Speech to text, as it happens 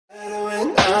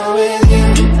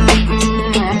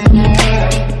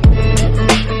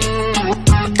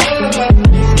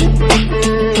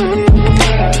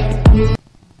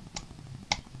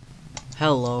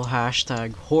Hello,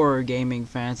 hashtag horror gaming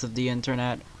fans of the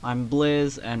internet. I'm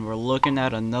Blizz, and we're looking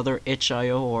at another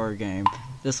itch.io horror game.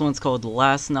 This one's called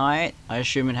Last Night. I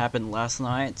assume it happened last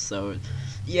night, so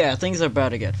yeah, things are about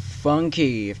to get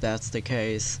funky if that's the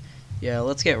case. Yeah,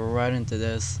 let's get right into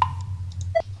this.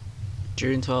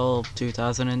 June 12,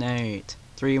 2008.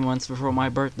 3 months before my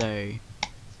birthday.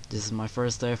 This is my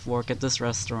first day of work at this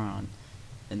restaurant,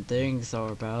 and things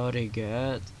are about to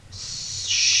get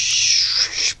spooky.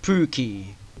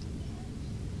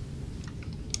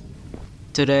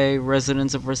 Today,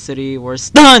 residents of our city were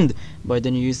stunned by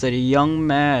the news that a young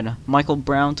man, Michael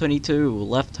Brown 22,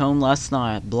 left home last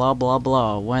night, blah blah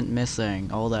blah, went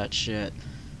missing, all that shit.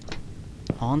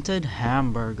 Haunted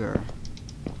hamburger.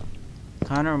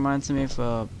 Kinda reminds me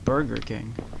of Burger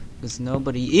King, because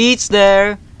nobody eats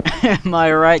there. Am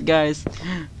I right, guys?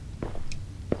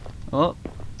 Oh.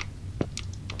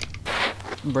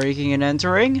 Breaking and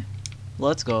entering?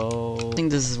 Let's go. I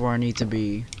think this is where I need to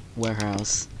be.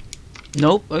 Warehouse.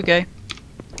 Nope, okay.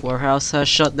 Warehouse has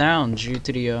shut down due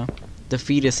to the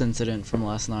fetus incident from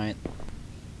last night.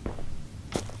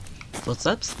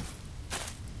 Footsteps?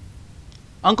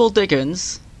 Uncle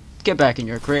Dickens, get back in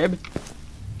your crib.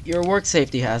 You're a work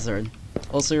safety hazard.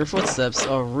 Also, your footsteps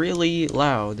are really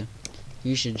loud.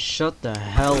 You should shut the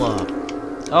hell up.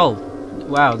 Oh,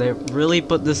 wow, they really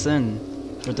put this in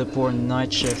for the poor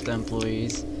night shift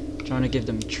employees, trying to give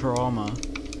them trauma.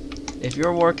 If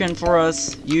you're working for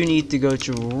us, you need to go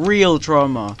through real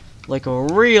trauma, like a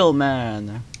real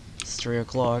man. It's 3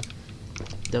 o'clock,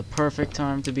 the perfect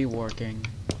time to be working.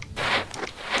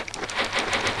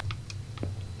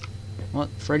 What,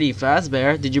 Freddy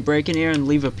Fazbear? Did you break in here and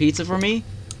leave a pizza for me?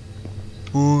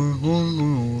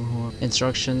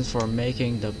 Instructions for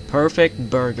making the perfect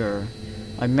burger.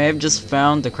 I may have just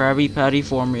found the Krabby Patty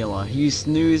formula. You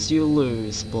snooze, you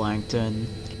lose, Plankton.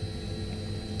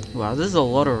 Wow, this is a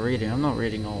lot of reading. I'm not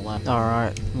reading all that.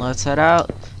 Alright, let's head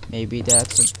out. Maybe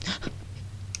that's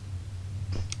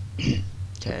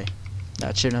okay,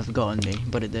 that shouldn't have gotten me,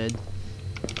 but it did.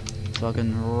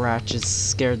 Fucking rat just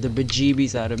scared the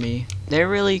be-jeebies out of me. They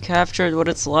really captured what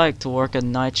it's like to work a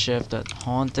night shift at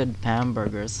Haunted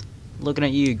Hamburgers. Looking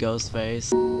at you,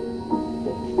 Ghostface.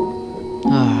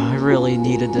 I really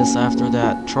needed this after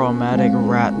that traumatic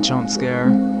rat jump scare.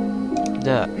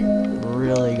 That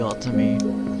really got to me.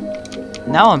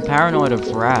 Now I'm paranoid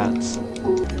of rats.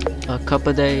 A cup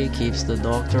a day keeps the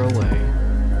doctor away.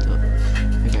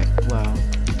 Okay, wow.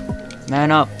 Man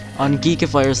up.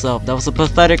 Ungeekify yourself. That was a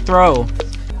pathetic throw.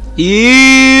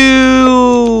 Ew!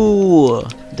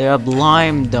 They have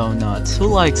lime donuts. Who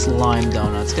likes lime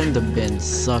donuts? Get in the bin,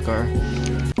 sucker.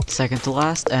 Second to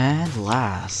last and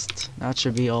last. That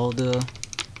should be all the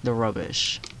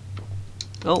rubbish.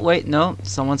 Oh wait, no.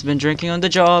 Someone's been drinking on the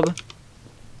job.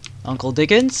 Uncle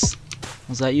Dickens?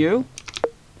 Was that you?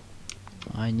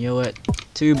 I knew it.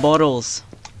 2 bottles.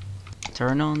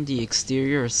 Turn on the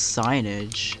exterior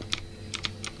signage.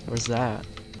 Where's that?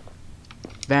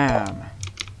 Bam.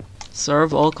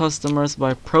 Serve all customers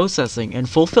by processing and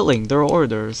fulfilling their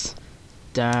orders.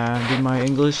 Damn, did my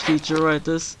English teacher write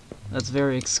this? That's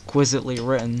very exquisitely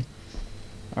written.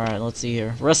 Alright, let's see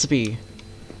here. Recipe.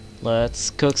 Let's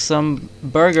cook some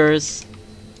burgers.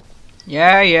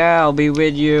 Yeah, I'll be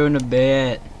with you in a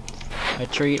bit. I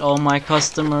treat all my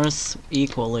customers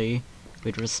equally,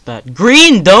 with respect.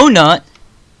 Green donut?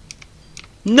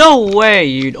 No way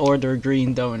you'd order a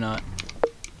green donut.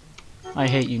 I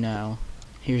hate you now.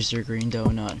 Here's your green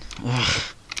donut. Ugh.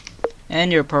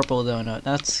 And your purple donut.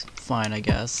 That's fine, I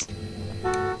guess.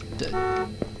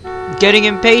 Getting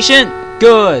impatient?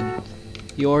 Good!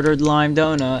 You ordered lime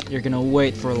donut. You're gonna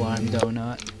wait for lime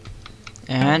donut.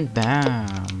 And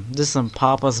bam. This is some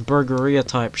Papa's Burgeria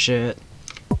type shit.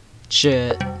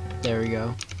 There we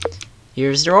go.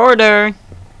 Here's your order.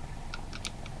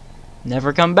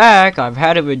 Never come back. I've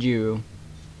had it with you.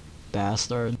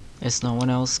 Bastard. Is no one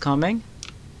else coming?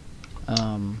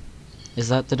 Is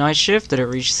that the night shift? Did it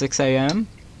reach 6 AM?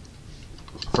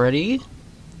 Freddy?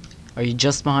 Are you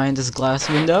just behind this glass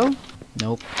window?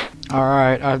 Nope.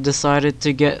 Alright, I've decided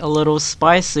to get a little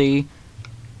spicy.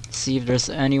 See if there's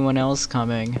anyone else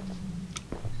coming.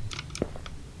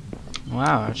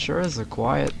 Wow, it sure is a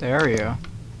quiet area.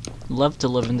 Love to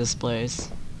live in this place.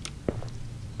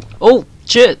 Oh,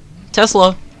 shit!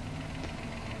 Tesla!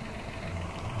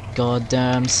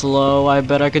 Goddamn slow, I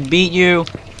bet I could beat you!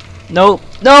 Nope!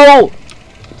 No!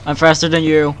 I'm faster than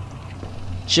you.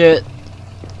 Shit.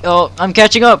 Oh, I'm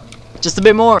catching up! Just a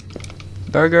bit more!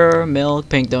 Burger, milk,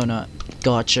 pink donut.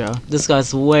 Gotcha. This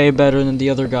guy's way better than the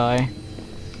other guy.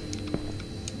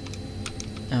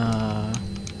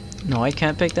 No, I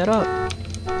can't pick that up.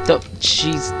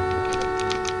 Jeez.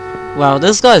 Wow,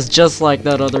 this guy's just like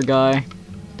that other guy.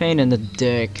 Pain in the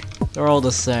dick. They're all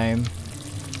the same.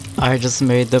 I just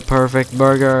made the perfect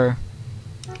burger.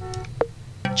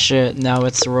 Shit, now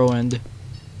it's ruined.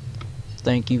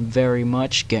 Thank you very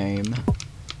much, game.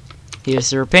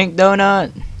 Here's your pink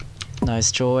donut.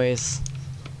 Nice choice.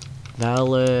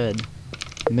 Valid.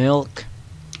 Milk.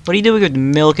 What are you doing with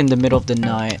milk in the middle of the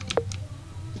night?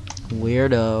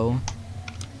 Weirdo.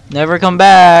 Never come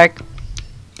back.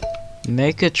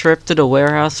 Make a trip to the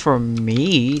warehouse for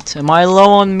meat? Am I low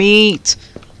on meat?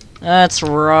 That's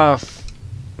rough.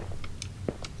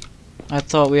 I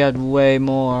thought we had way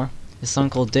more. Is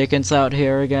Uncle Dickens out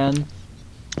here again?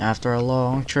 After a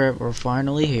long trip, we're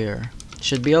finally here.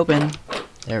 Should be open.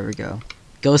 There we go.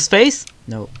 Ghostface?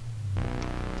 Nope.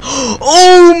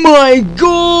 Oh my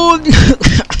god!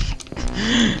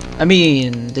 I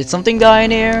mean, did something die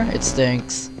in here? It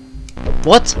stinks.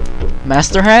 What?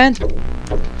 Master Hand?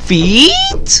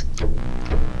 Feet?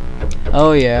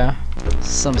 Oh yeah.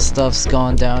 Some stuff's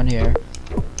gone down here.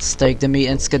 Steak the meat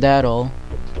and skedaddle.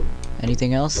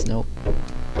 Anything else? Nope.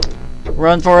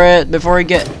 Run for it before we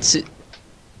get to...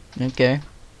 Okay.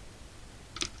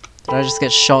 Did I just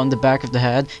get shot in the back of the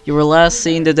head? You were last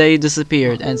seen the day you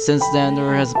disappeared, and since then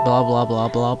there has blah blah blah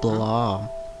blah blah.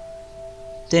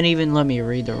 Didn't even let me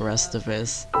read the rest of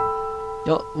this.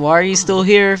 Yo, why are you still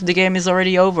here if the game is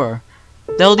already over?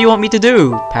 The hell do you want me to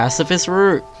do? Pacifist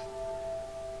route.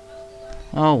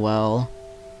 Oh well.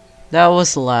 That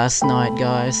was last night,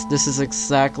 guys. This is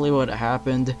exactly what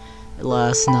happened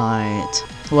last night.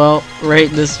 Well,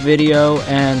 rate this video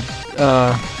and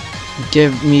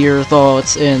give me your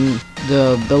thoughts in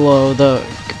the below the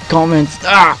comments.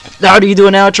 How do you do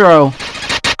an outro?